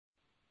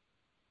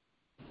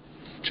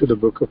to the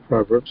book of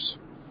Proverbs.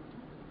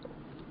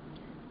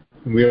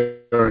 We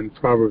are in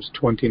Proverbs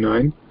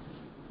 29.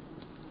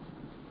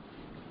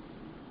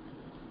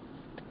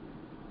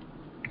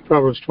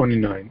 Proverbs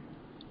 29.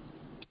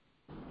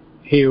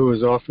 He who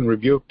is often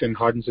rebuked and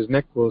hardens his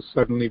neck will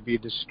suddenly be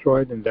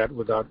destroyed, and that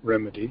without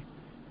remedy.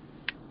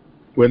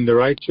 When the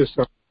righteous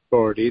are in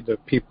authority, the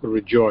people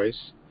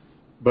rejoice,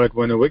 but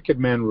when a wicked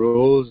man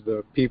rules,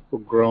 the people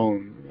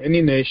groan.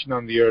 Any nation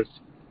on the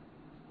earth,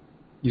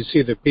 you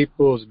see the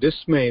people's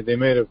dismay. They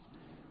may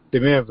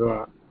have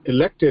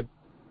elected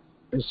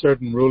a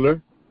certain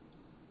ruler,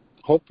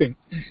 hoping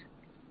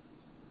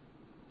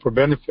for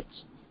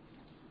benefits,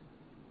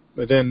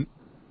 but then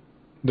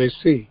they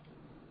see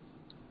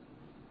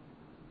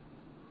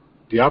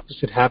the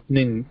opposite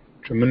happening,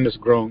 tremendous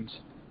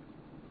groans.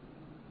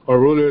 Or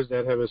rulers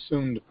that have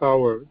assumed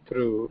power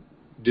through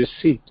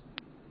deceit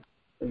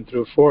and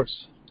through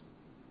force.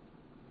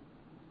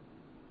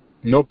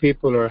 No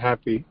people are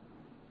happy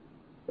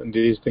when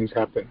these things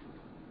happen.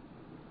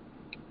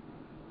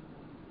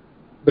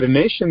 But a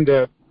nation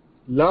that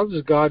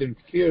loves God and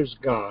fears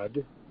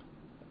God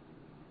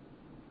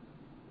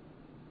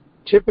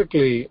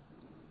typically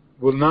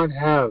will not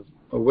have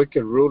a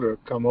wicked ruler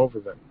come over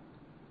them.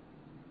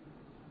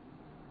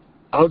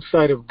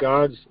 Outside of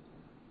God's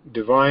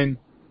divine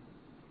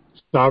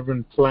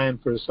sovereign plan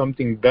for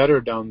something better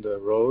down the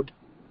road,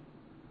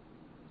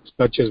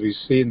 such as we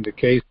see in the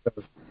case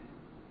of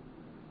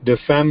the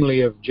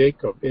family of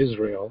Jacob,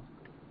 Israel,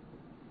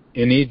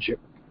 in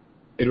Egypt.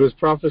 It was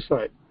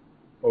prophesied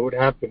what would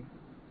happen.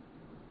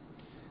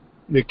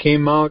 They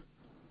came out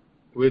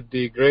with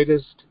the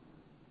greatest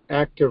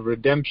act of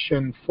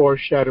redemption,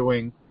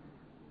 foreshadowing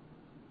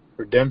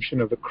redemption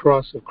of the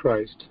cross of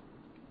Christ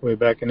way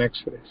back in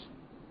Exodus.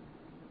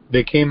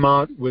 They came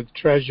out with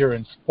treasure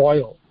and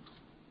spoil.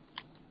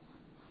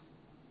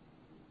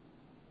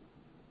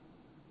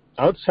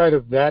 Outside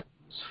of that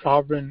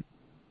sovereign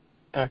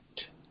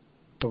act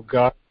of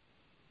God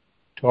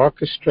to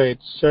orchestrate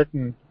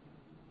certain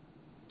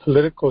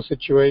political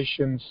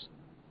situations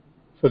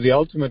for the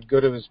ultimate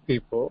good of His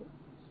people,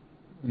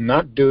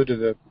 not due to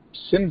the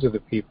sins of the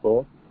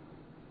people,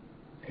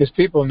 His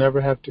people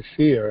never have to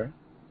fear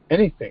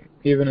anything,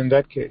 even in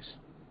that case.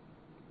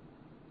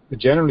 But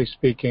generally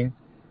speaking,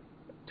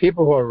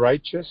 people who are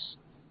righteous,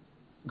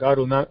 God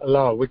will not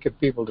allow wicked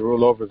people to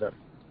rule over them.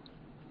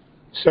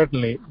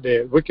 Certainly,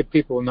 the wicked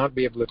people will not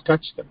be able to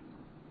touch them.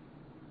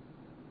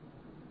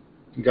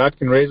 God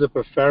can raise up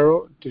a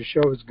Pharaoh to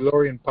show His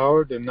glory and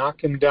power, to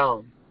knock him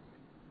down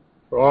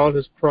for all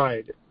his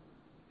pride,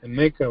 and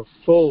make a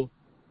full,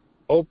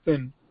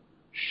 open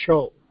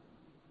show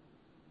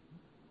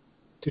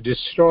to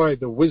destroy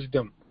the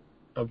wisdom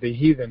of the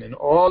heathen and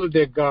all of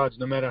their gods,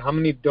 no matter how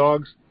many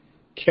dogs,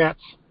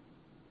 cats,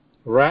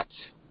 rats,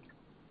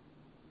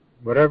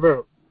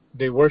 whatever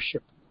they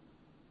worship,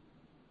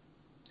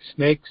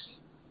 snakes.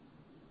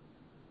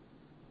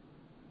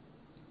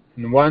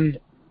 In one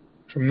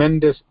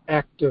tremendous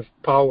act of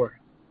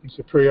power and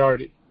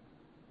superiority,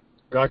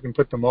 God can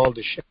put them all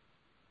to shame.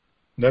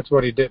 That's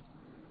what He did.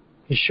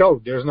 He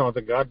showed there's no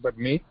other God but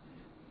me.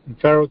 And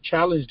Pharaoh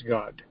challenged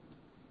God.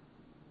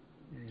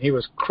 He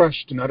was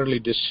crushed and utterly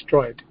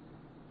destroyed.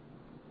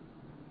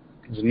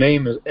 His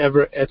name is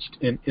ever etched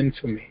in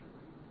infamy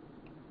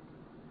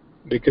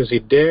because he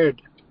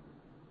dared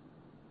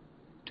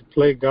to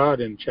play God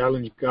and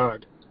challenge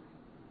God.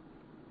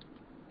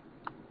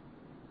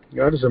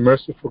 God is a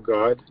merciful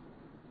God.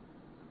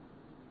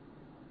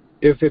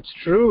 If it's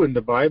true in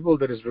the Bible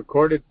that is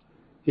recorded,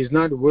 He's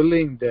not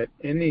willing that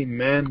any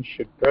man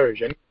should perish,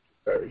 anyone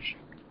should perish.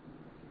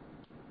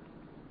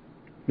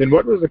 Then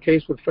what was the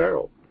case with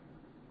Pharaoh?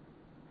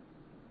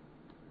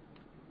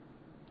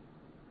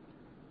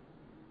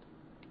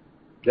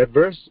 That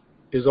verse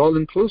is all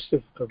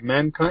inclusive of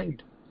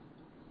mankind.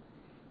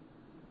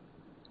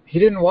 He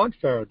didn't want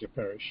Pharaoh to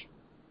perish,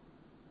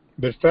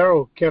 but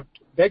Pharaoh kept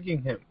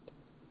begging him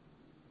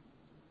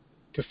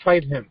to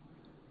fight him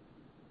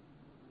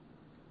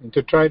and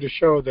to try to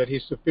show that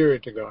he's superior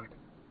to God.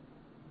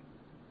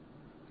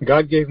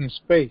 God gave him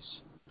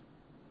space.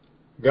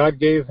 God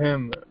gave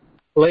him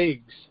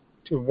plagues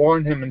to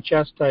warn him and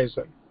chastise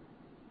him.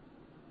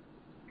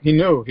 He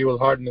knew he will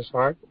harden his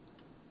heart,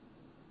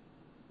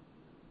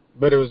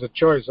 but it was a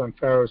choice on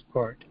Pharaoh's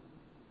part.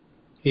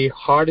 He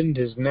hardened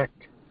his neck,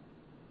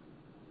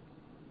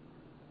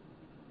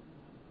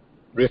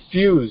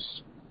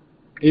 refused,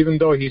 even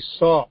though he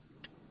saw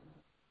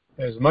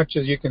as much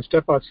as you can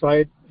step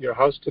outside your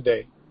house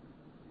today,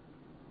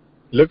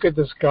 look at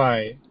the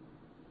sky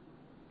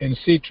and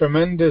see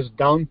tremendous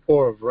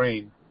downpour of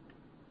rain.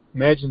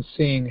 Imagine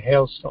seeing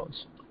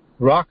hailstones,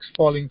 rocks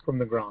falling from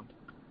the ground.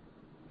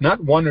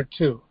 Not one or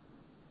two.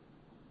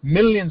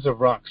 Millions of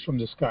rocks from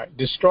the sky,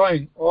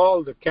 destroying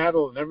all the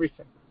cattle and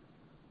everything.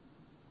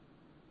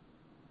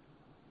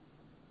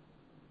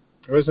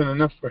 It wasn't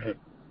enough for him.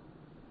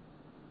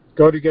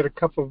 Go to get a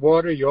cup of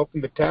water, you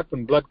open the tap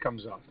and blood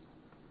comes out.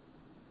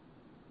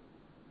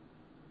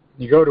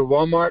 You go to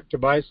Walmart to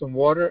buy some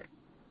water,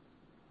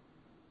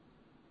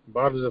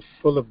 bottles are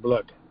full of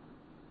blood.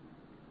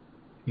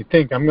 You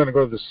think, I'm going to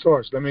go to the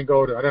source. Let me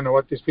go to, I don't know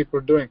what these people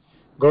are doing.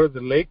 Go to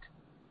the lake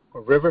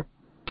or river.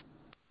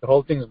 The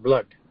whole thing's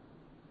blood.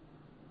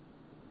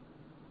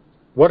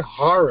 What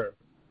horror.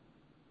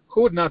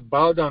 Who would not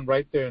bow down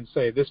right there and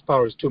say, this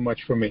power is too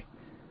much for me?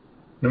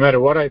 No matter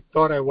what I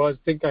thought I was,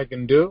 think I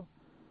can do,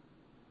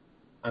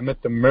 I'm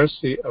at the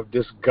mercy of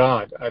this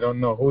God. I don't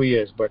know who he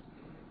is, but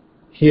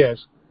he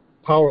has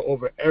power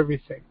over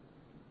everything.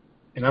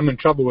 And I'm in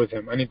trouble with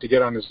him. I need to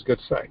get on his good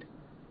side.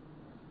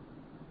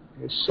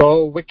 He's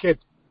so wicked.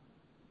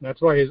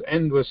 That's why his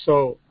end was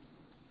so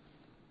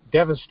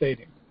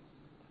devastating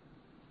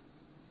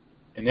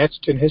and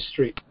etched in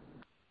history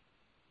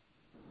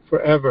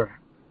forever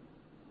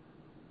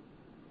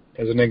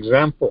as an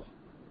example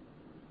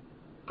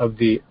of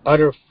the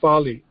utter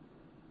folly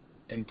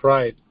and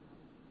pride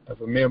of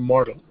a mere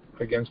mortal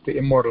against the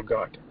immortal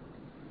God.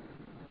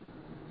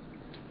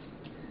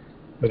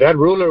 But that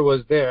ruler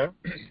was there,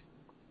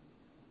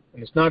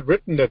 and it's not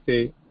written that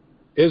the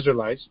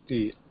Israelites,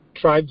 the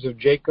tribes of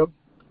Jacob,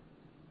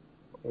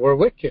 were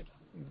wicked,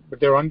 but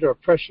they were under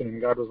oppression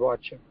and God was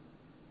watching.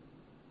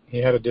 He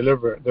had to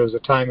deliver. There was a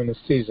time and a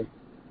season.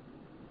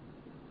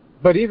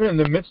 But even in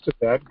the midst of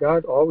that,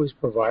 God always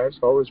provides,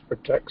 always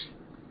protects.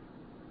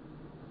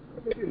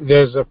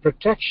 There's a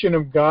protection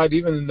of God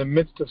even in the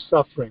midst of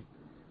suffering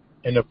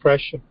and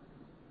oppression.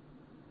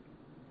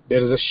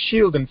 There is a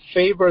shield and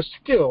favor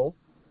still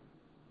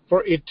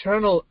for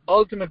eternal,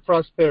 ultimate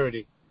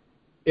prosperity.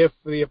 If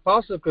the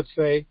apostle could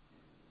say,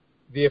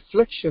 the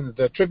afflictions,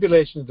 the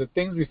tribulations, the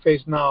things we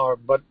face now are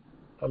but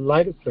a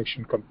light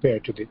affliction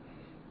compared to the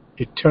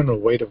eternal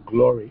weight of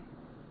glory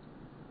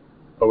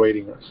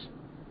awaiting us.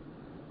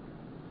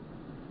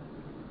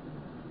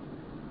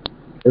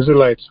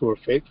 Israelites who were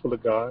faithful to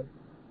God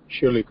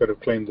surely could have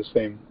claimed the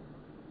same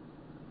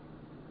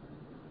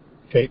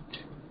fate.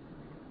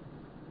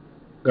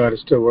 God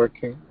is still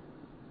working,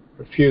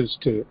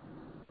 refused to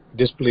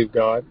disbelieve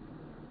God,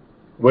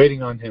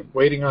 waiting on him,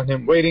 waiting on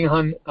him, waiting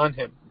on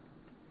him.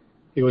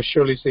 He will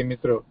surely see me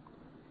through.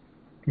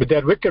 But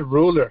that wicked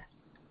ruler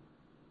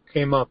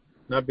came up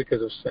not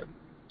because of sin.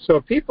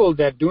 So people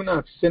that do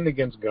not sin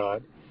against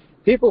God,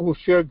 people who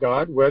fear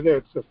God, whether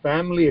it's a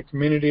family, a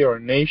community, or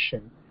a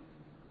nation,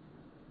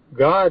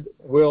 God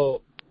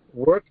will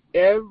work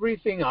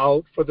everything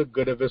out for the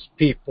good of his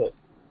people.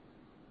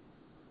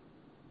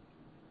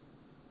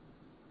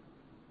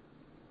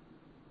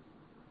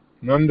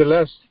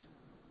 Nonetheless,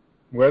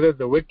 whether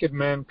the wicked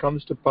man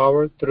comes to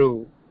power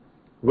through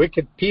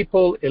wicked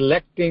people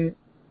electing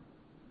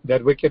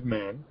that wicked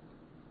man,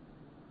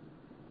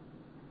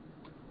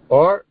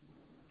 or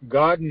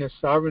God in his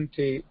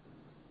sovereignty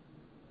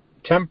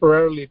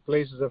temporarily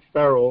places a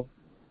pharaoh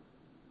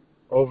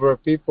over a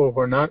people who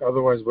are not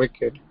otherwise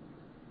wicked,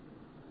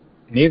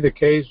 in either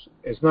case,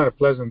 it's not a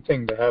pleasant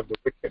thing to have the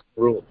wicked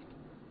rule.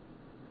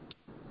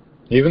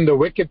 Even the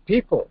wicked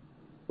people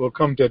will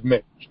come to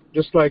admit,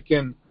 just like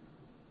in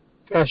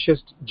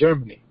fascist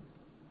Germany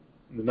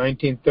in the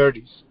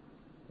 1930s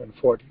and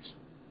 40s.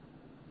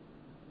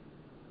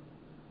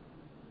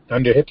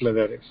 Under Hitler,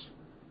 that is.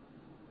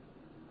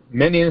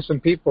 Many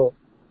innocent people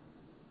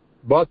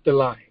bought the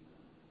lie.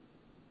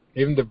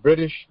 Even the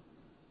British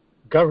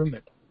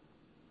government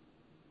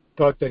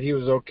thought that he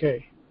was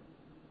okay.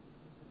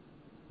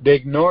 They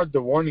ignored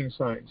the warning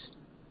signs.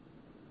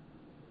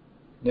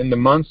 Then the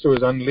monster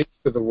was unleashed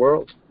to the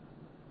world.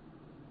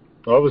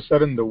 All of a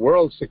sudden, the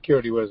world's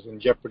security was in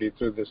jeopardy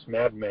through this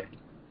madman,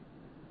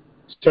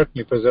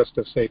 certainly possessed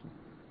of Satan,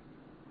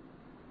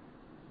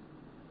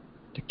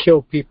 to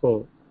kill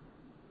people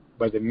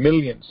by the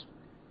millions,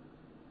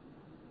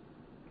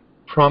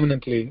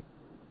 prominently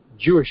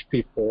Jewish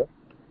people,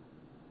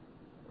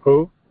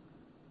 who?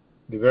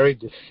 The very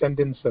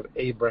descendants of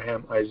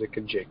Abraham, Isaac,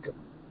 and Jacob.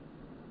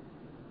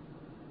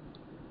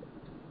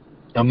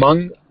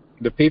 Among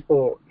the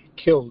people he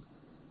killed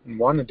and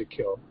wanted to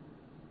kill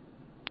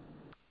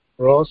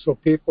were also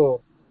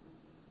people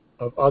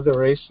of other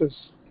races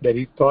that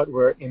he thought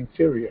were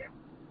inferior.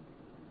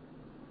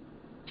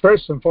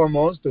 First and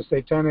foremost, the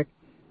satanic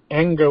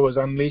anger was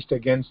unleashed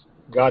against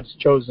God's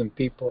chosen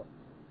people.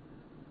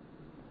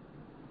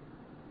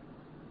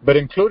 But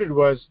included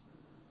was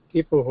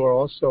people who are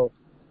also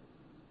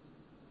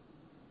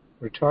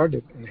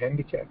retarded and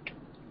handicapped.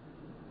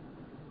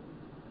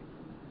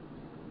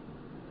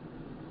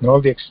 And all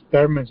the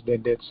experiments they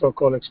did,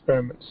 so-called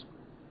experiments,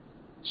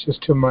 it's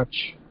just too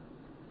much.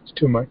 It's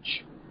too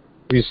much.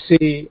 We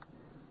see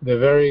the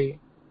very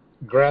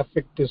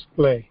graphic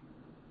display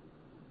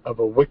of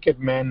a wicked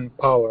man in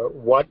power,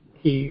 what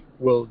he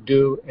will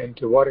do and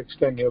to what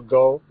extent he'll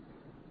go,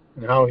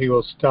 and how he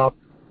will stop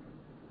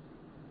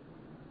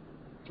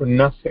for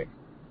nothing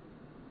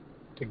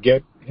to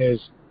get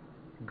his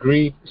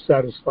greed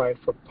satisfied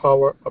for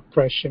power,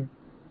 oppression,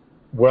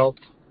 wealth,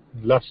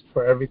 lust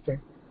for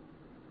everything,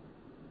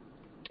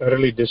 to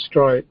utterly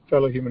destroy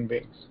fellow human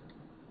beings.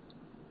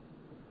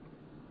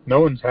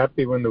 No one's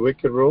happy when the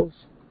wicked rules.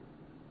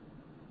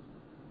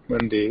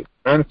 When the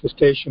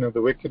manifestation of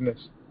the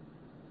wickedness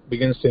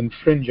begins to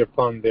infringe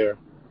upon their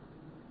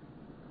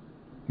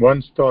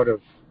once thought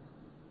of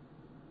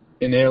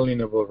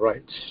inalienable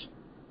rights,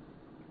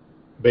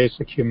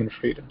 basic human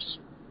freedoms.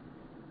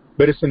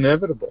 But it's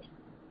inevitable.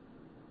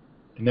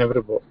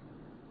 Inevitable.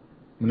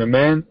 When a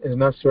man is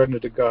not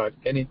surrendered to God,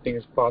 anything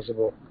is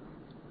possible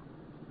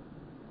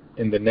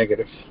in the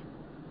negative.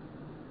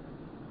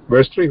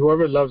 Verse 3,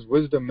 whoever loves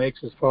wisdom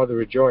makes his father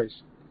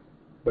rejoice,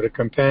 but a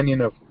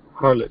companion of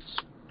harlots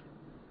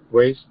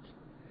wastes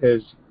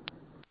his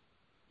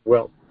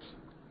wealth.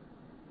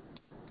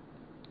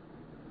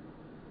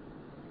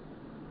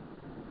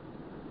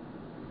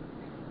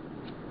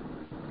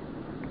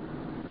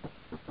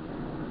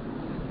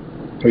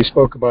 We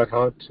spoke about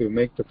how to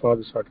make the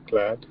Father's heart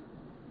glad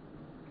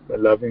by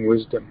loving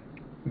wisdom.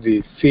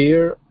 The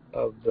fear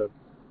of the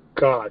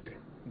God,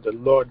 the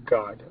Lord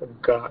God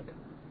of God,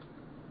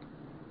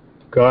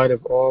 God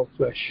of all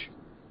flesh,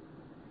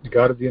 the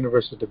God of the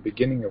universe is the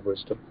beginning of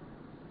wisdom.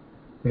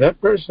 And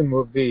that person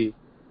will be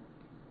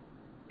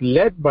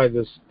led by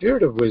the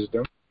Spirit of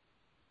wisdom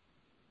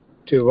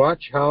to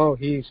watch how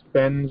he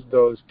spends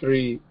those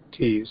 3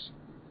 T's.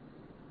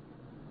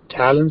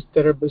 Talents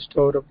that are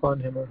bestowed upon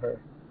him or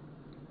her,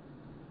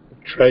 the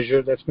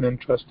treasure that's been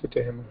entrusted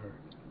to him or her,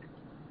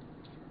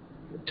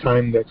 the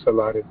time that's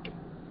allotted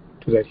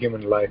to that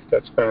human life,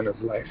 that span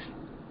of life.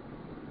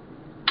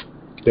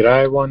 Did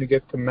I want to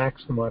get the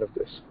maximum out of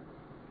this?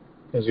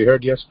 As we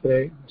heard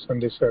yesterday,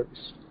 Sunday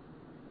service,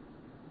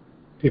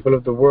 people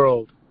of the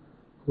world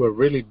who are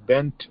really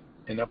bent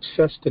and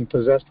obsessed and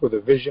possessed with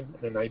a vision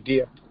and an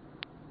idea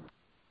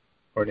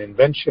or an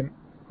invention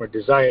or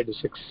desire to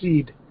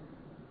succeed,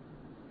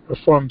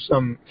 perform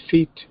some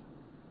feat,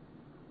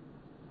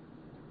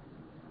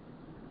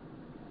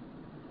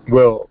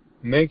 will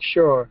make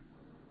sure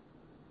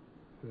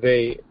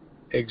they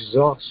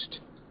exhaust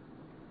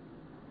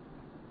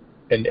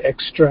and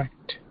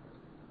extract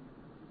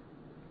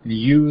and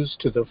use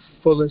to the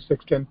fullest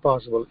extent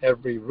possible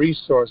every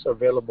resource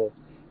available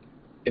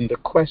in the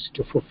quest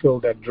to fulfill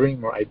that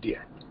dream or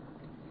idea.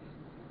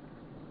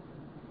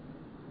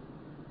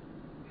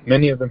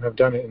 Many of them have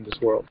done it in this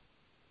world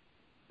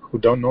who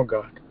don't know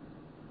God.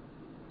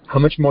 How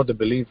much more the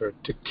believer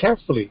to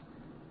carefully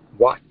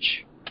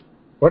watch.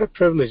 What a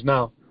privilege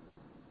now.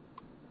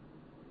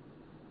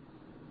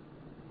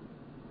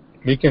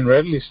 We can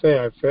readily say,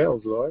 I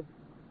failed, Lord.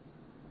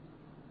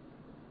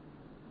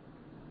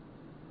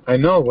 I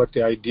know what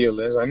the ideal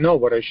is. I know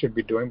what I should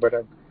be doing, but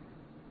I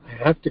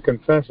have to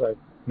confess I've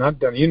not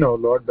done. You know,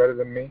 Lord, better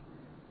than me.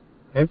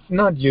 I have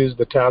not used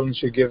the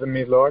talents you've given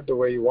me, Lord, the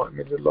way you want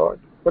me to, Lord.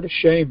 What a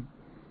shame.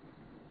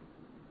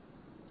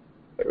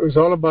 It was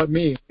all about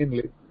me,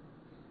 mainly.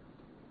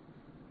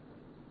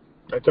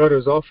 I thought it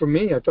was all for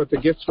me. I thought the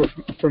gifts were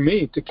for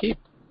me to keep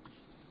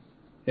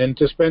and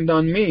to spend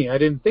on me. I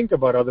didn't think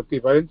about other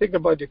people. I didn't think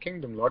about your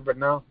kingdom, Lord, but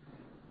now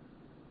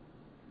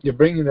you're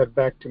bringing that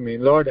back to me.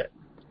 Lord,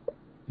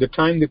 the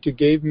time that you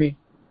gave me,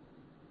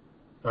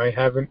 I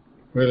haven't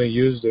really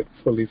used it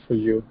fully for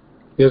you.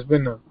 There's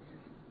been a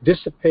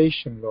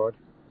dissipation, Lord.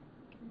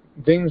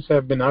 Things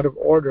have been out of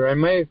order. I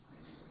may have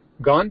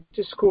gone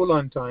to school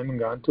on time and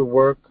gone to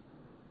work,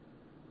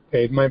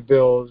 paid my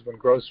bills, went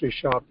grocery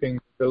shopping,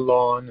 the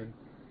lawn, and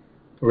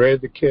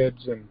reared the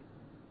kids and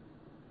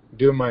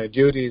do my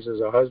duties as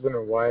a husband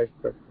or wife,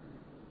 but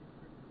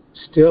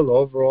still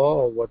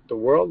overall what the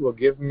world will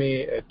give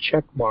me a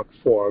check mark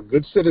for: a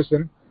good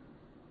citizen,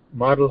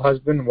 model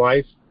husband,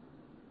 wife,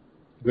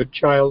 good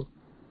child,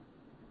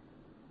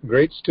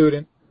 great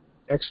student,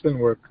 excellent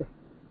worker.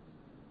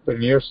 But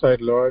in your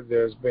sight, Lord,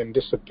 there's been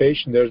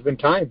dissipation. There's been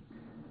time.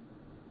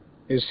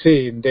 You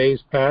see, in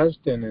days past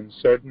and in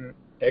certain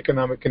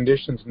economic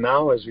conditions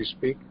now as we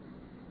speak,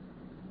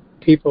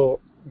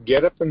 people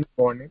get up in the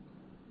morning,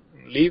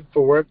 leave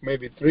for work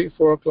maybe 3,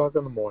 4 o'clock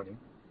in the morning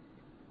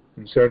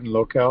in certain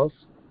locales,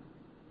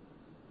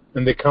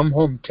 and they come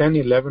home 10,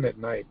 11 at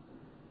night.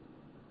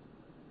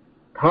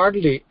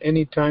 Hardly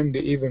any time to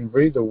even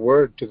breathe a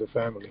word to the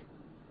family,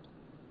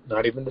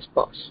 not even the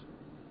spouse.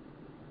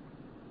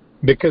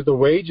 Because the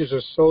wages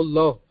are so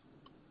low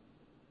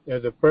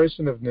that the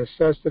person of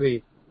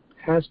necessity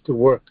has to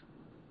work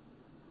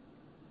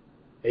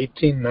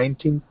 18,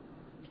 19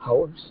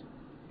 hours.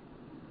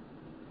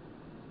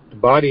 The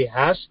body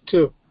has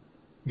to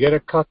get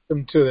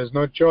accustomed to, there's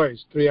no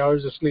choice, 3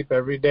 hours of sleep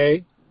every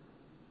day.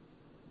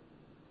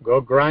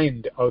 Go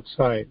grind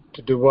outside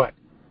to do what?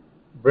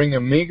 Bring a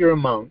meager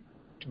amount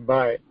to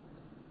buy a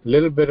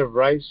little bit of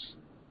rice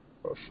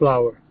or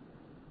flour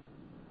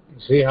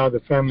and see how the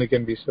family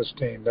can be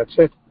sustained. That's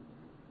it.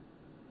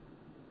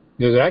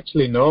 There's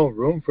actually no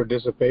room for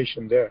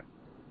dissipation there.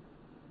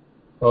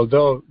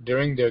 Although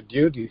during their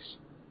duties,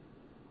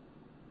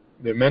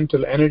 their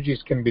mental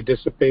energies can be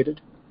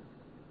dissipated,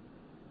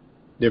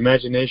 the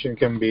imagination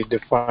can be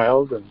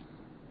defiled and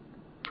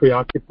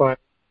preoccupied,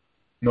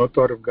 no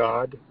thought of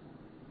God.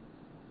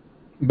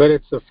 But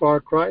it's a far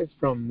cry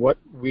from what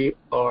we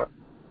are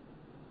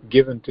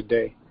given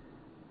today.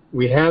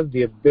 We have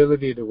the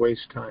ability to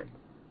waste time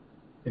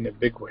in a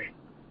big way.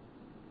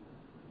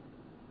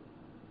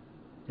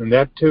 And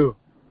that too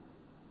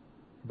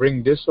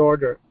bring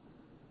disorder,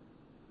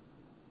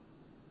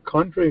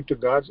 contrary to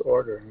God's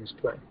order and His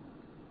plan.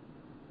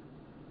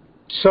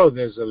 So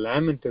there's a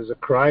lament, there's a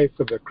cry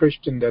for the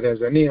Christian that has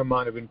any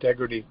amount of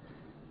integrity.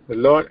 The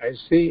Lord, I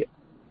see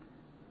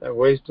I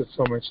wasted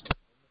so much time.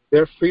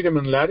 Their freedom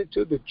and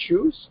latitude to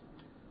choose,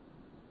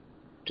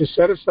 to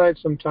set aside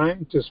some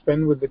time to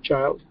spend with the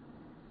child,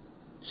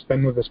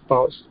 spend with the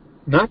spouse.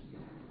 Not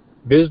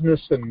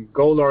business and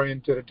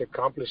goal-oriented to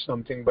accomplish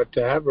something, but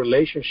to have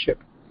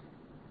relationship,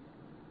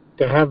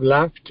 to have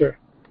laughter,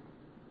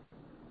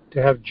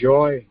 to have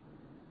joy,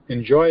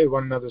 enjoy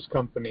one another's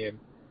company, and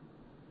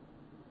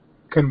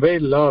convey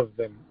love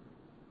and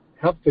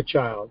help the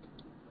child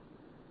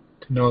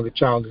to know the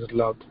child is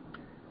loved.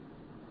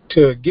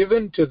 To give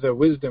in to the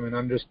wisdom and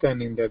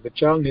understanding that the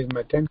child needs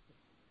my attention.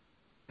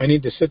 I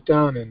need to sit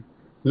down and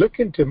look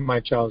into my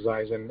child's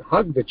eyes and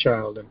hug the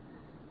child and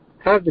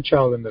have the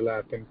child in the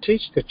lap and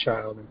teach the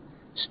child and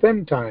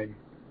spend time.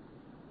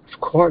 Of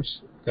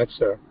course, that's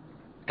an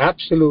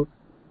absolute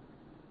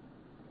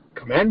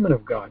commandment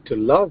of God, to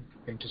love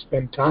and to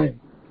spend time.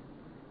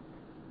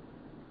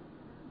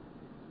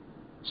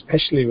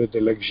 Especially with the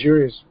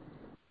luxurious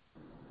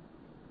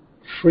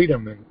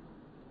freedom and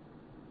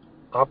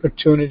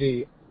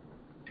opportunity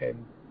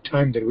and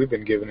time that we've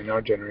been given in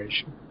our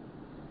generation.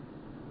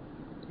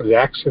 With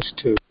access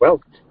to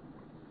wealth.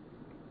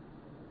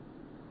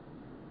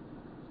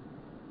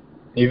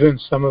 Even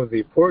some of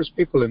the poorest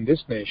people in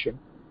this nation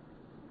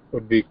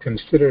would be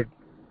considered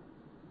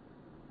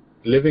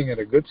living at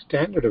a good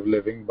standard of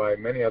living by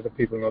many other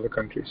people in other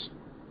countries.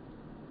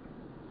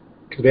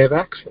 Because they have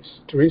access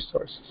to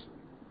resources.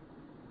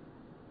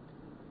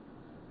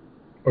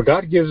 Well,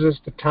 God gives us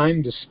the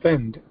time to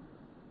spend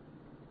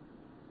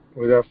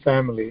with our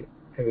family.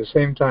 At the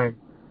same time,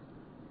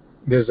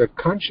 there's a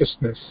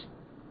consciousness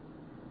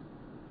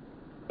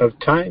of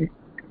time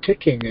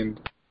ticking and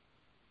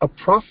a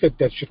profit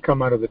that should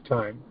come out of the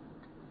time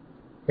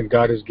that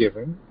God has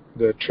given,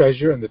 the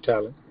treasure and the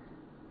talent,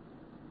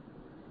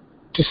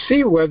 to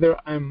see whether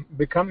I'm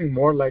becoming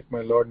more like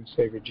my Lord and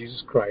Savior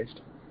Jesus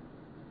Christ,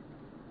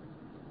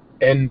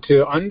 and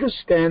to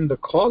understand the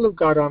call of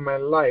God on my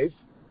life.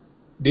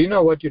 Do you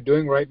know what you're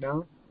doing right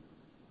now?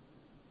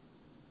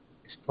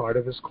 It's part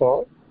of His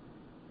call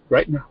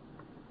right now.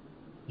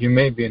 You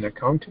may be an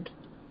accountant.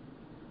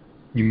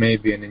 You may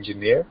be an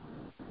engineer.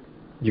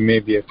 You may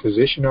be a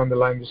physician on the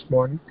line this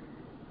morning.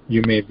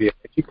 You may be an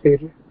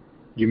educator.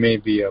 You may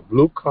be a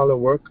blue-collar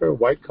worker,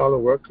 white-collar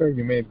worker.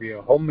 You may be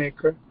a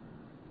homemaker.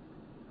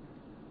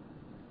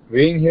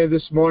 Being here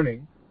this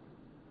morning,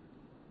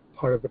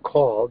 part of the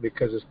call,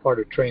 because it's part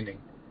of training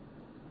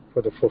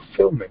for the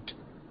fulfillment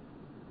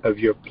of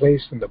your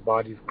place in the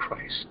body of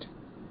Christ.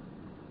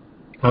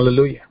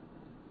 Hallelujah.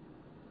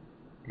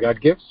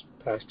 God gives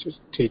pastors,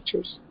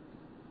 teachers,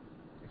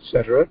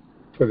 etc.,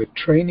 for the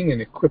training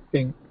and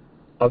equipping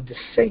of the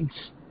saints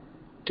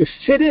to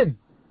fit in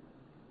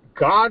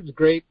God's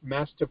great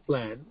master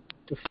plan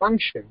to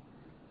function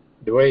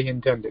the way He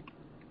intended.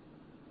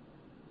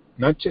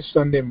 Not just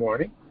Sunday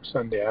morning,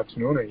 Sunday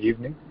afternoon or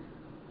evening,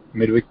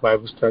 midweek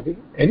Bible study,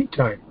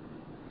 anytime.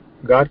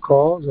 God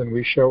calls and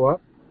we show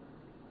up.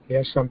 He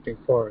has something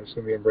for us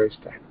and we embrace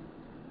that.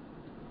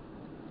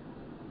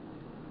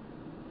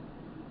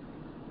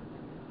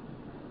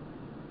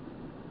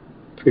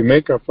 If we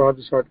make our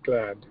Father's heart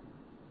glad,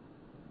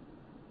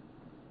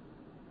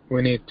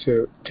 we need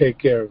to take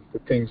care of the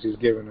things He's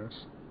given us.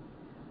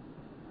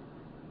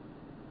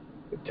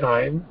 The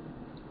time,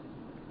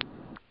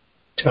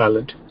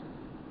 talent,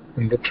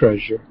 and the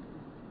treasure,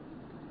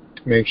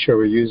 to make sure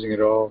we're using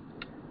it all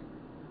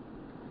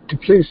to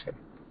please Him.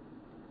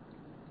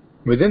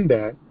 Within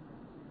that,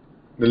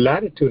 the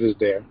latitude is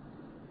there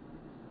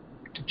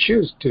to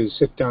choose to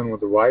sit down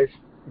with the wife,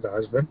 the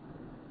husband,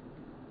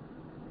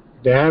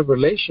 to have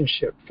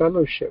relationship,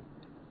 fellowship,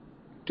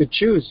 to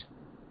choose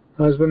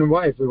husband and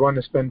wife. We want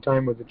to spend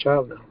time with the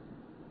child now,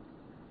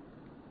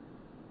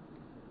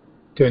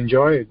 to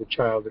enjoy the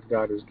child that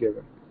God has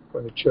given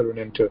for the children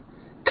and to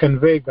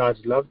convey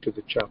God's love to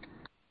the child.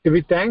 To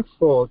be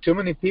thankful. Too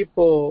many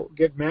people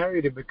get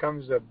married, it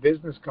becomes a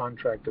business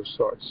contract of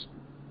sorts.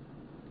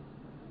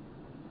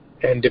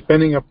 And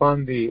depending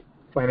upon the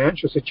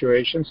financial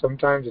situation,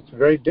 sometimes it's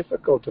very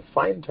difficult to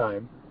find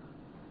time,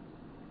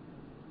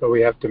 but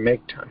we have to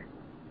make time.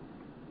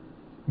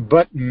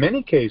 But in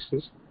many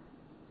cases,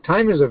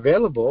 time is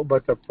available,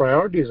 but the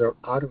priorities are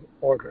out of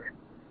order.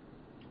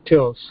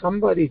 Till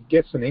somebody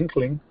gets an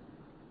inkling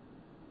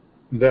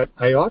that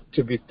I ought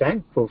to be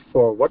thankful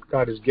for what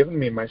God has given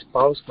me, my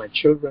spouse, my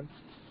children,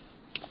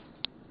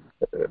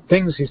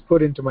 things He's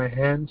put into my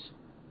hands,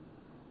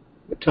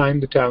 the time,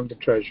 the talent, the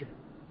treasure.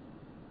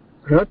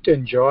 I ought to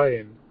enjoy,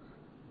 and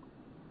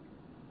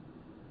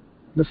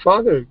the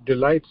Father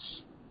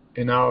delights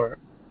in our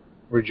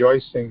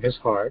rejoicing His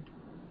heart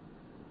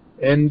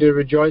and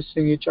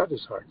rejoicing each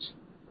other's hearts.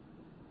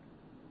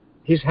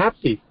 He's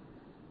happy.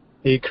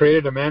 He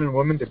created a man and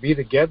woman to be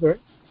together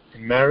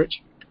in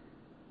marriage.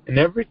 And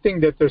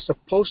everything that they're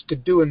supposed to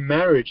do in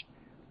marriage,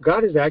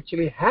 God is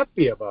actually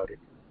happy about it.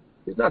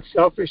 He's not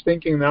selfish,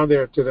 thinking now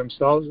they're to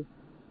themselves,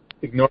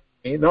 ignoring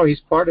me. No,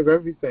 he's part of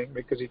everything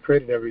because he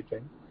created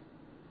everything.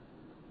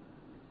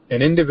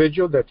 An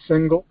individual that's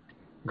single,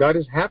 God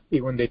is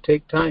happy when they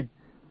take time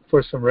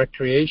for some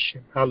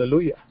recreation.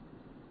 Hallelujah.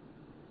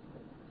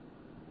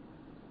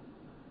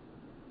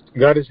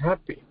 God is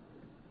happy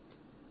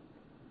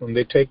when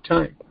they take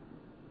time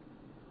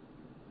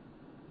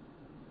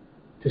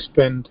to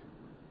spend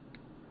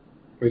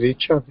with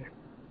each other.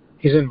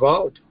 He's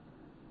involved.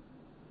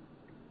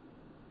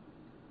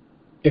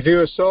 If you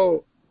were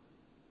so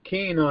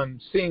keen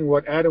on seeing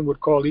what Adam would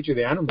call each of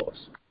the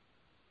animals,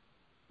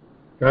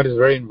 God is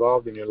very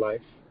involved in your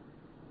life.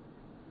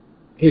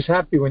 He's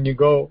happy when you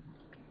go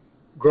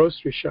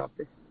grocery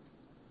shopping,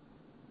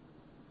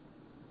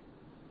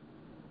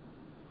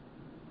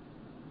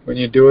 when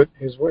you do it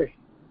His way.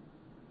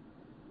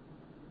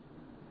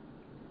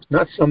 It's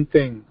not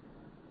something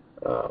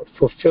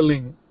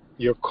fulfilling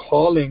your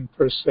calling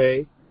per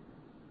se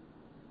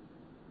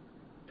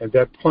at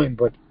that point,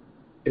 but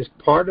is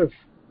part of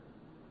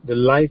the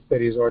life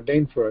that He's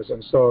ordained for us,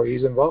 and so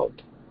He's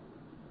involved.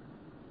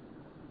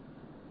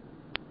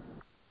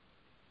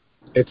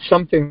 It's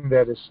something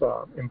that is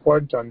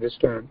important to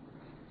understand.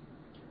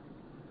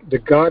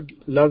 That God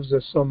loves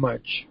us so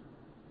much,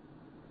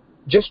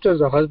 just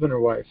as a husband or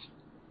wife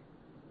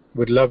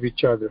would love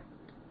each other,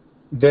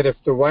 that if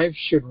the wife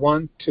should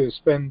want to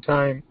spend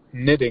time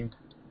knitting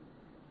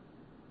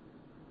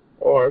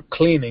or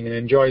cleaning and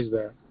enjoys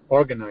that,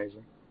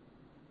 organizing,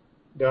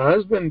 the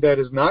husband that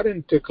is not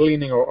into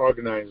cleaning or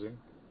organizing,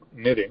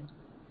 knitting,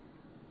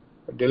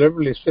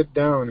 deliberately sit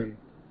down and,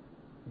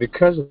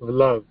 because of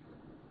love,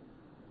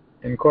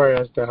 inquire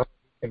as to how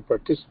he can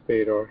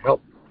participate or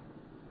help.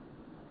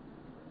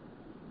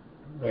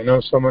 I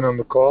know someone on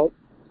the call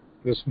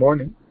this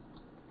morning.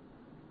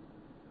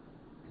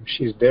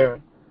 She's there.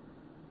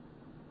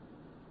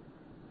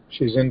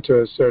 She's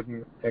into a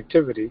certain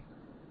activity,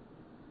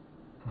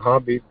 a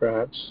hobby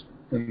perhaps,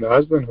 and the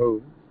husband,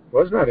 who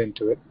was not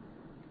into it,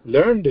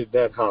 learned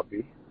that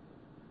hobby,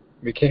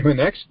 became an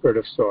expert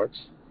of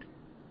sorts,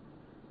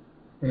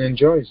 and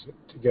enjoys it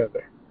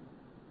together.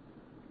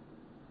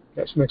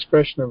 That's an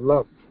expression of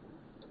love.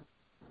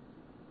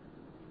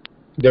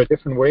 There are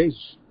different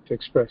ways to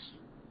express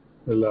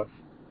the love.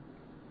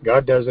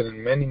 God does it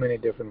in many, many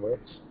different ways.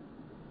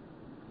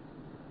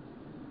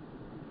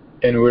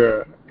 And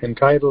we're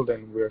entitled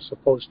and we're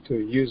supposed to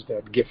use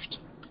that gift,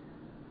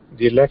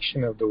 the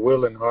election of the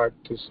will and heart,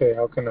 to say,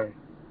 how can I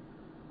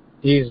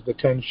ease the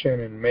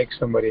tension and make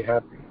somebody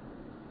happy?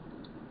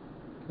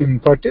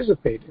 And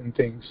participate in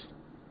things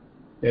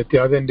that the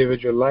other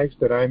individual likes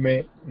that I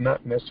may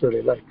not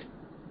necessarily like.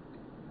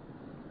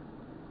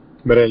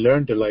 But I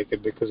learned to like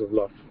it because of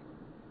love.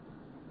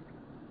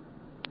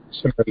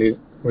 Similarly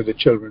with the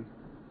children.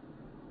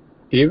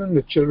 Even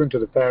the children to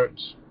the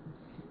parents.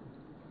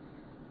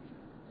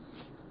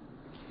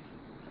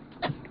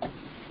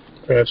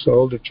 Perhaps the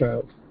older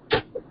child.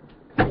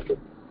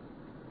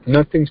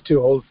 Nothing's too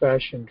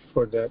old-fashioned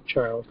for that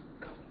child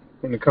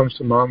when it comes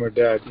to mom or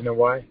dad. You know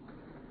why?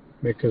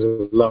 Because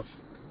of love.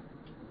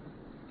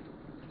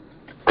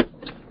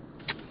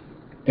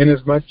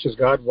 Inasmuch as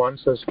God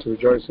wants us to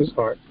rejoice His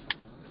heart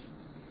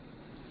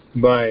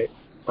by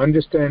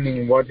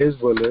understanding what His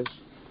will is,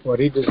 what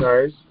He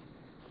desires,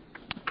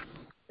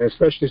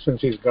 especially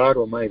since He's God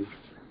Almighty.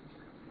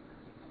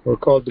 We're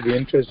called to be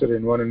interested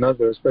in one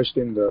another,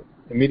 especially in the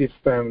immediate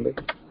family,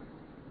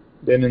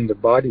 then in the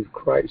body of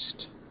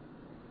Christ.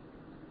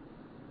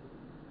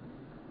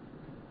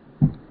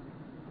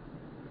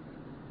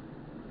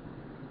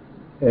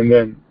 And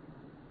then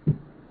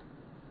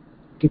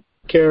to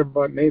care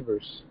about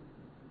neighbors,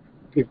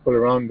 people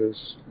around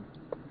us,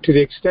 to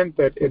the extent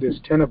that it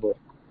is tenable,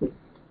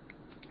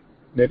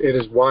 that it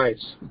is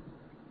wise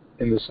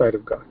in the sight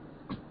of God.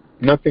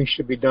 Nothing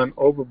should be done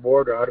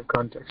overboard or out of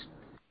context.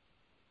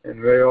 And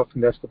very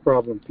often that's the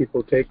problem.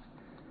 People take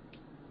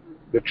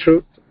the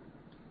truth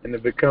and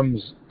it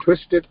becomes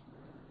twisted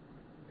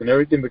and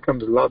everything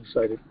becomes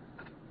lopsided.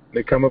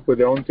 They come up with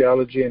their own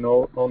theology and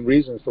own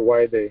reasons for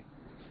why they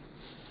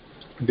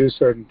do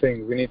certain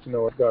things. We need to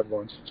know what God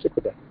wants. Stick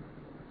with that.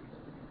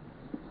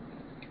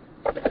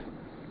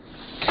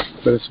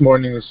 But this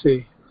morning we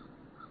see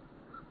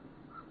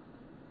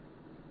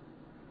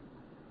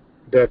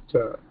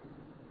that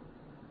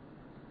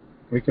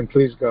we can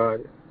please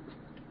God.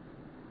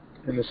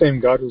 And the same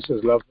God who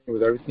says, love me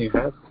with everything you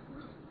have,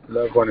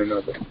 love one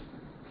another.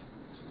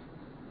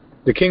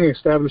 The king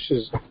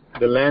establishes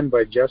the land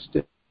by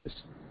justice,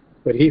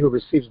 but he who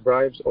receives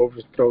bribes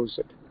overthrows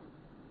it.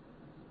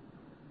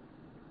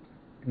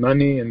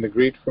 Money and the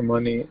greed for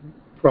money,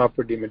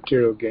 property,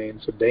 material gain,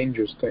 is a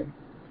dangerous thing.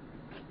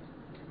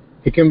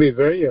 It can be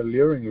very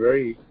alluring,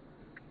 very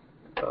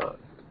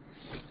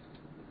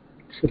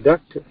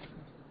seductive.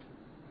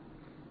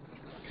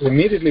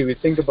 Immediately we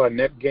think about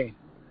net gain.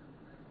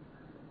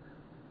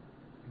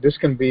 This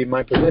can be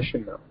my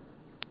possession now.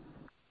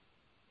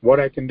 What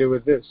I can do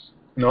with this.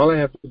 And all I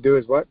have to do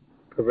is what?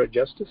 Pervert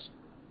justice?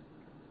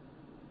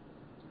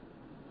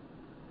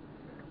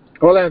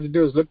 All I have to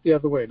do is look the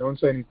other way. Don't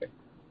say anything.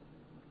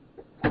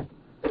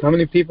 How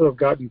many people have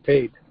gotten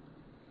paid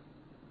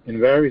in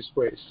various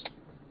ways,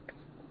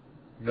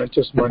 not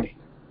just money,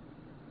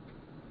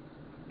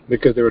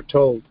 because they were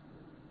told,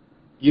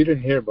 you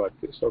didn't hear about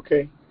this,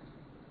 okay?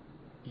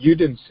 You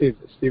didn't see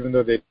this, even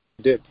though they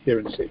did hear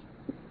and see.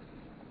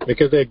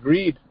 Because they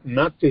agreed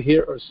not to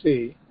hear or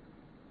see,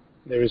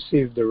 they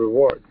received the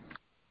reward.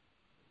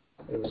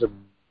 It was a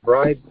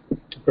bribe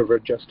to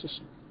pervert justice.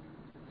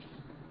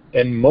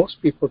 And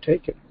most people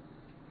take it.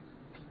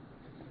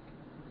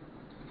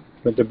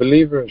 But the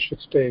believer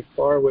should stay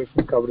far away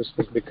from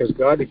covetousness, because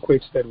God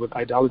equates that with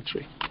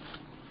idolatry.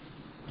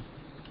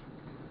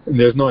 And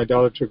there's no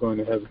idolater going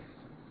to heaven.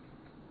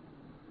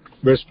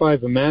 Verse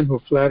 5, a man who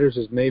flatters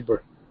his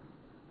neighbor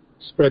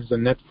spreads the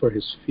net for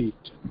his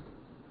feet.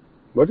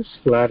 What is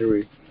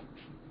flattery?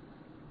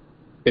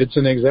 It's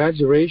an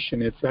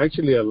exaggeration. It's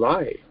actually a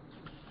lie.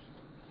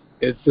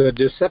 It's a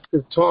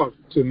deceptive talk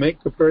to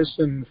make the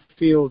person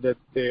feel that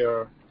they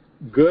are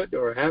good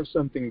or have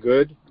something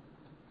good,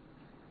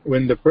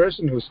 when the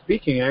person who's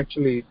speaking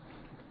actually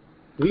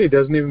really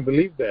doesn't even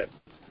believe that.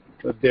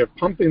 But they're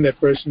pumping that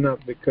person up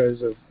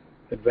because of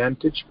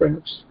advantage,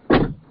 perhaps.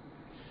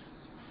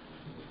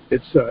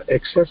 It's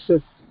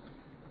excessive,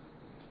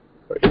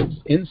 or it's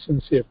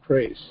insincere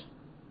praise.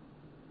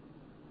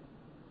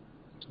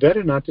 It's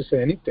better not to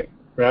say anything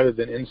rather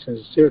than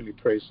insincerely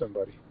praise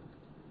somebody,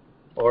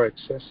 or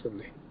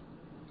excessively.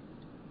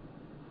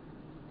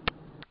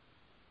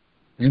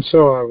 And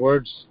so our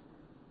words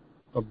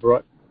are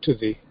brought to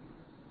the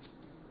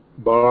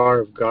bar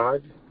of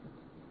God,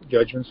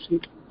 judgment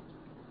seat,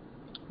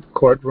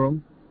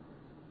 courtroom,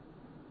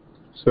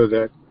 so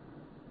that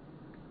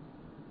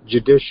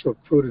judicial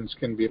prudence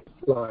can be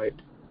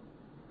applied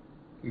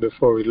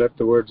before we let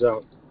the words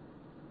out.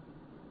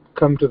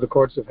 Come to the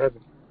courts of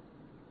heaven.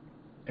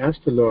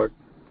 Ask the Lord,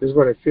 this is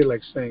what I feel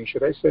like saying.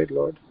 Should I say it,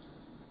 Lord?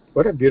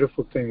 What a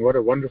beautiful thing. What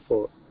a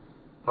wonderful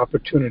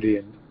opportunity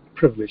and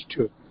privilege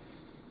to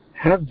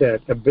have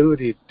that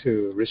ability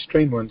to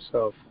restrain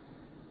oneself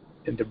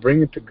and to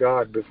bring it to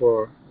God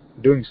before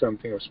doing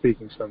something or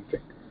speaking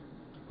something.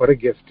 What a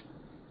gift.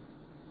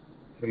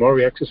 The more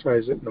we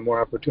exercise it, the more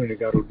opportunity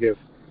God will give,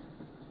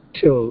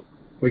 till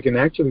we can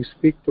actually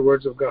speak the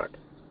words of God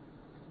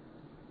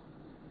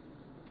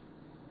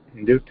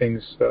and do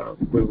things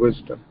with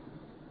wisdom.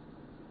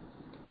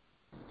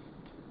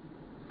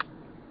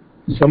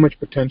 So much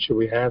potential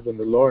we have in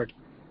the Lord,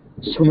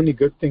 so many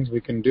good things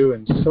we can do,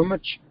 and so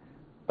much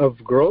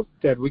of growth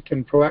that we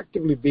can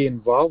proactively be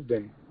involved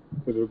in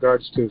with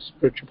regards to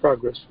spiritual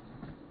progress.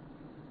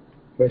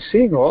 By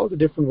seeing all the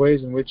different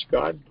ways in which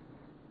God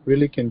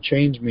really can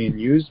change me and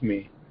use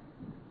me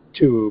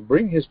to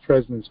bring His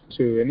presence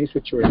to any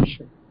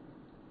situation.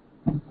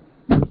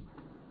 To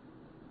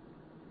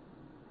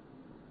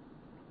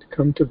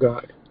come to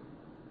God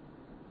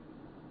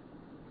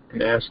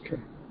and ask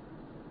Him,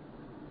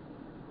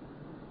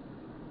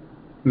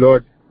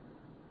 Lord,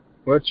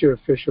 what's your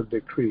official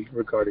decree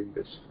regarding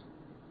this?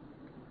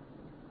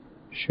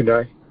 Should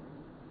I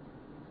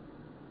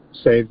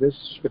say this?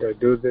 Should I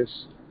do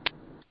this?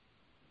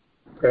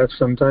 Perhaps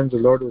sometimes the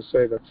Lord will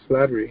say, that's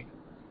flattery,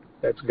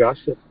 that's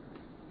gossip.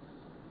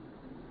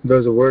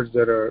 Those are words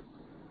that are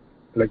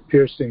like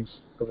piercings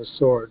of a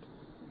sword.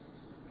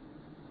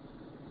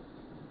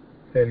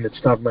 And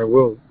it's not my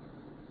will.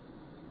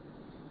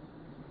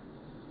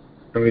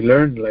 And we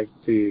learned, like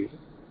the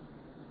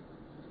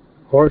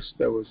horse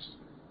that was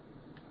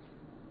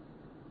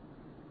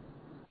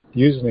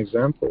used as an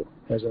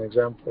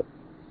example,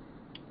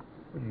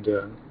 and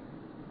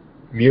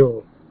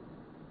mule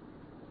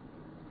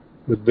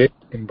with bit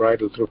and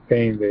bridle through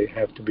pain, they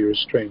have to be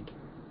restrained.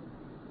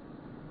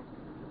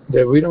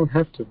 That we don't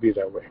have to be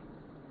that way.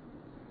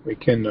 We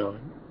can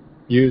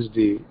use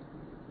the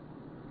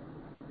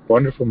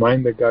wonderful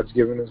mind that God's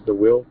given us, the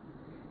will,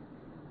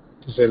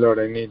 to say, Lord,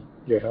 I need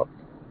your help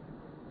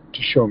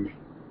to show me.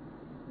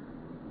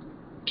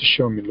 To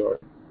show me, Lord,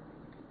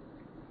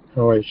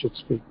 how I should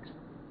speak,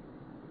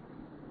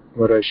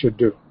 what I should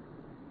do.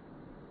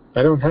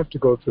 I don't have to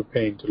go through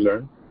pain to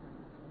learn.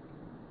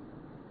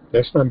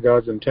 That's not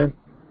God's intent,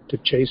 to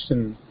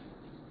chasten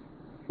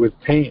with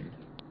pain,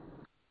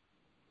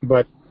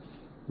 but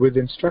with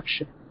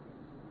instruction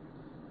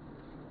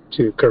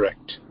to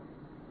correct.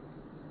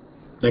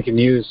 I can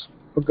use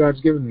what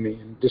God's given me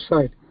and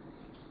decide,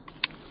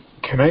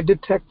 can I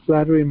detect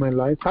flattery in my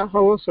life? How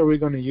else are we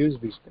going to use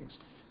these things?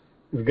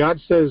 If God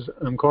says,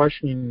 I'm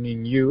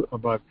cautioning you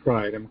about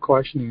pride, I'm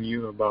cautioning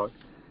you about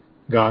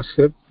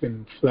gossip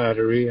and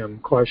flattery, I'm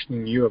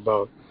cautioning you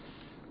about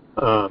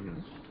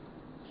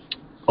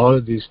all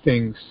of these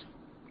things,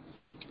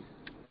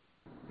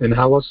 then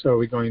how else are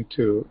we going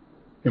to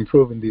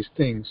improve in these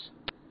things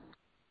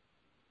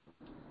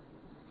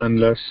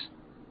unless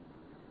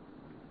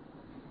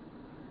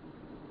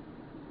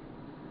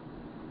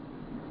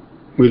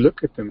we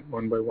look at them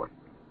one by one?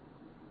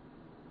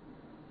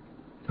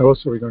 How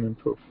else are we going to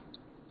improve?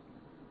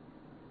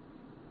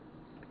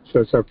 So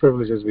it's our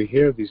privilege as we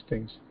hear these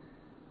things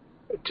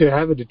to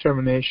have a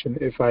determination.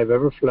 If I've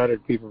ever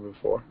flattered people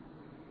before,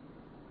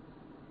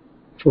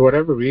 for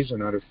whatever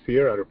reason, out of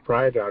fear, out of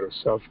pride, out of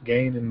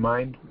self-gain in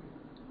mind,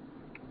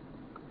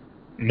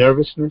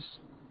 nervousness,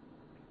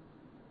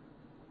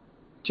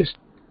 just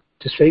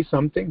to say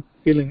something,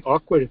 feeling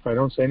awkward if I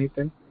don't say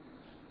anything,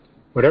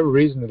 whatever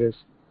reason it is,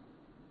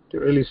 to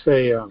really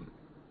say,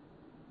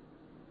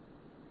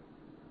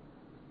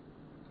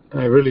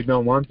 I really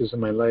don't want this in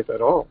my life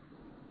at all.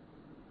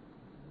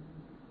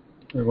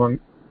 I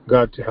want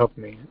God to help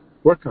me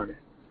work on it.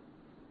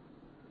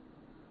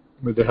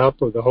 With the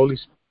help of the Holy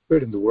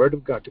Spirit and the Word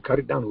of God, to cut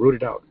it down, root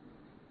it out.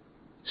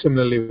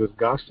 Similarly with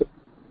gossip.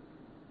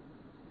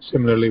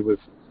 Similarly with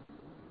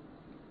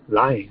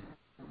lying.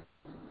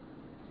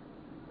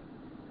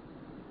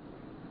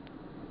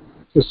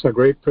 It's a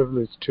great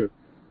privilege to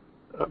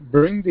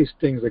bring these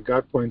things that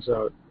God points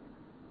out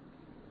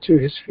to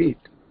His feet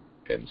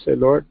and say,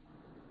 Lord,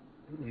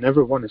 I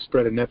never want to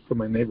spread a net for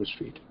my neighbor's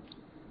feet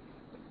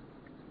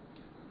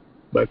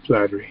by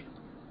flattery.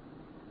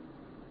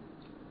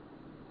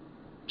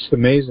 It's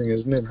amazing,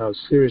 isn't it, how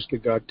seriously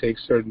God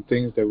takes certain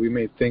things that we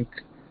may think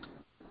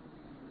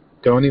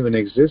don't even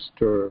exist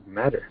or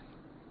matter.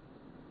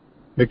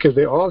 Because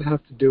they all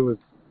have to do with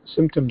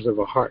symptoms of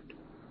a heart.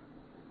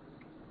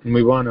 And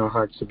we want our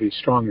hearts to be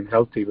strong and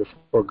healthy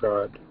before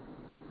God,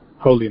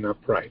 holy and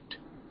upright.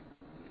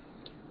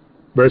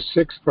 Verse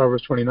 6,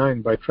 Proverbs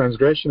 29, by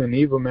transgression an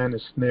evil man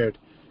is snared,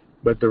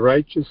 but the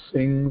righteous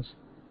sings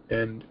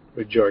and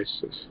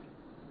rejoices.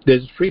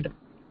 There's freedom.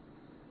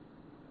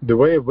 The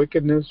way of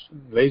wickedness,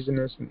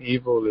 laziness, and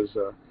evil is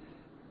a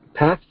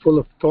path full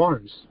of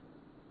thorns.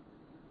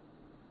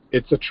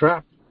 It's a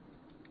trap.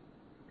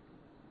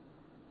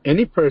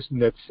 Any person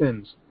that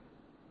sins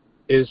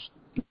is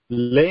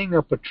laying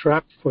up a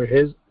trap for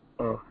his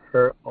or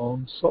her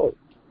own soul.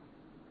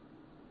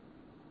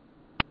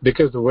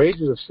 Because the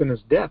wages of sin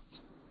is death.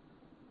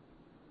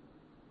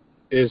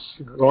 Is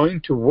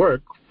going to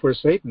work for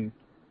Satan.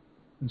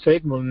 And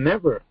Satan will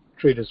never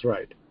treat us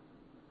right.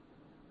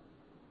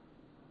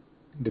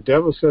 The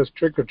devil says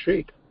trick or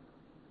treat.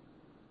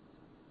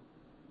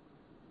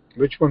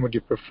 Which one would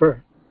you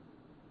prefer?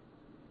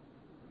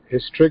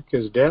 His trick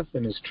is death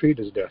and his treat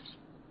is death.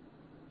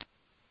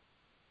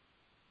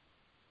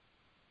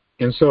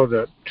 And so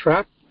the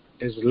trap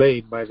is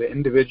laid by the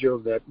individual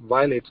that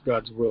violates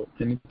God's will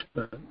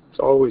anytime. It's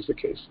always the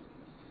case.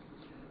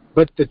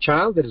 But the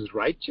child that is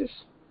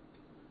righteous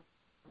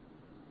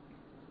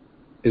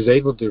is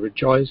able to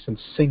rejoice and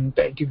sing,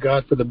 thank you,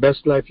 God, for the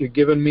best life you've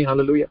given me.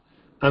 Hallelujah.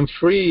 I'm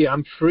free,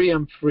 I'm free,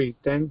 I'm free.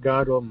 Thank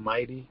God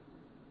Almighty,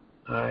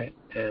 I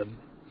am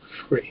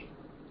free.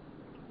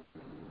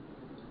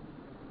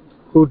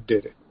 Who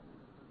did it?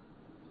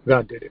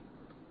 God did it.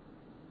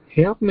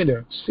 He helped me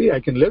to see I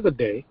can live a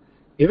day,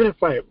 even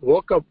if I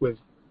woke up with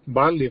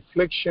bodily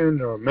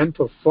affliction or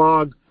mental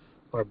fog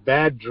or a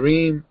bad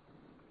dream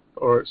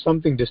or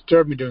something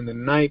disturbed me during the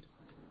night,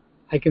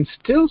 I can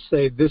still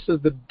say, this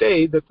is the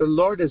day that the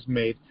Lord has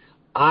made.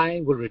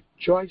 I will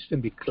rejoice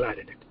and be glad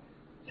in it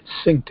and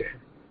sing to Him.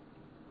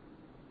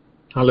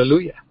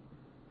 Hallelujah.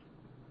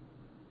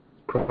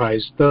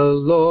 Christ the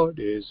Lord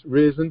is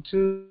risen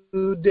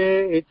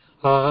today.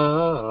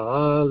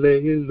 Hallelujah.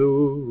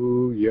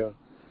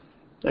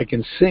 I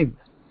can sing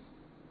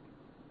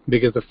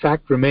because the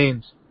fact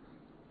remains,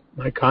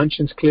 my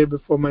conscience clear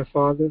before my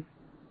Father,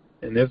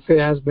 and if it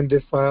has been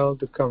defiled,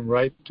 to come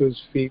right to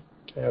His feet,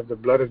 to have the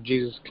blood of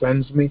Jesus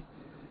cleanse me.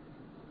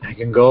 I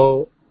can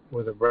go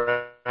with a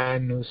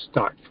brand new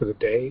start for the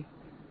day.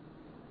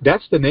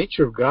 That's the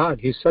nature of God.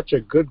 He's such a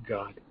good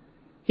God.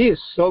 He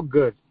is so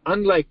good,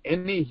 unlike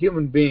any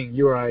human being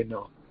you or I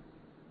know.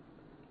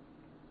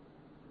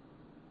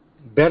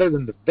 Better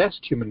than the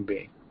best human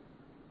being.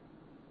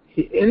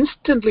 He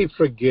instantly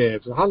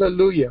forgives.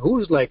 Hallelujah.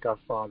 Who's like our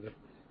Father?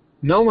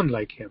 No one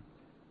like Him.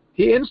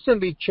 He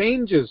instantly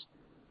changes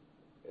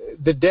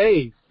the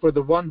day for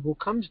the one who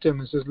comes to Him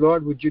and says,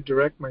 Lord, would you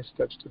direct my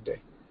steps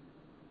today?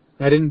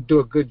 I didn't do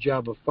a good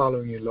job of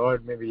following you,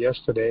 Lord, maybe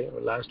yesterday or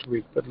last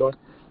week, but Lord,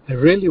 I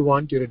really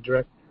want you to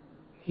direct.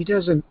 He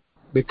doesn't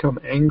become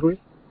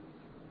angry.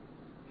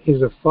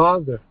 He's a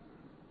Father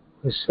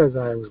who says,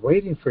 I was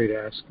waiting for you to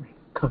ask me.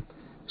 Come,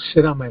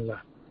 sit on my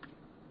lap.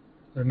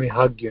 Let me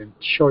hug you and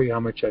show you how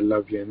much I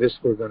love you. And this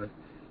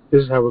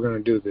is how we're going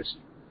to do this.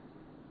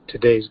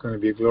 Today is going to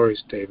be a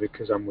glorious day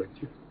because I'm with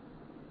you.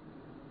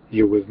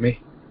 You're with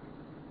me.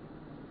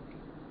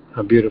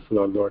 How beautiful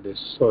our Lord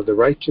is. So the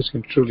righteous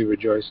can truly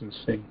rejoice and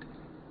sing.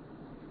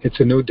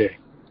 It's a new day.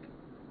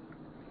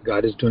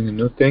 God is doing a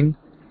new thing.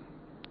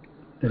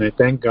 And I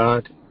thank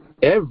God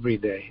every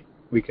day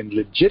we can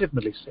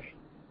legitimately say,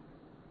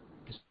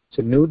 it's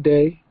a new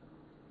day.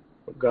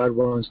 God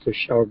wants to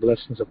shower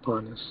blessings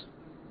upon us.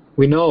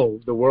 We know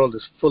the world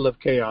is full of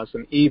chaos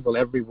and evil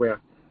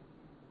everywhere.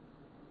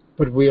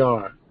 But we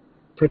are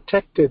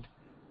protected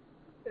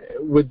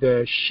with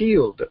the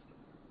shield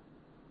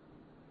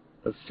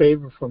of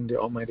favor from the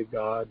Almighty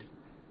God.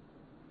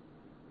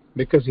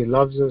 Because He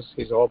loves us,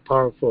 He's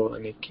all-powerful,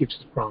 and He keeps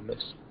His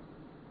promise.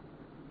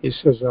 He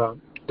says,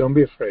 don't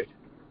be afraid.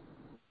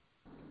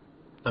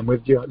 I'm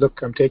with you.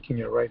 Look, I'm taking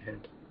your right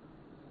hand.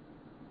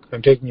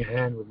 I'm taking your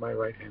hand with my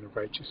right hand of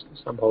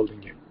righteousness. I'm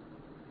holding you.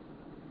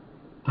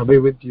 I'll be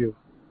with you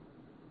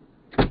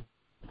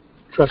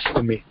trust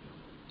in me,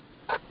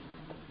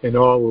 and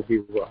all will be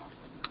well.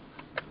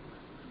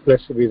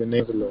 Blessed be the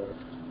name of the Lord.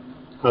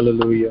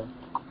 Hallelujah.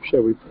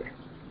 Shall we pray?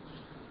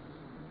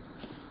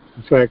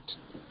 In fact,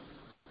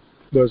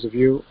 those of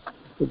you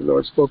who the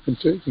Lord spoken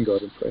to, you can go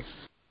ahead and pray.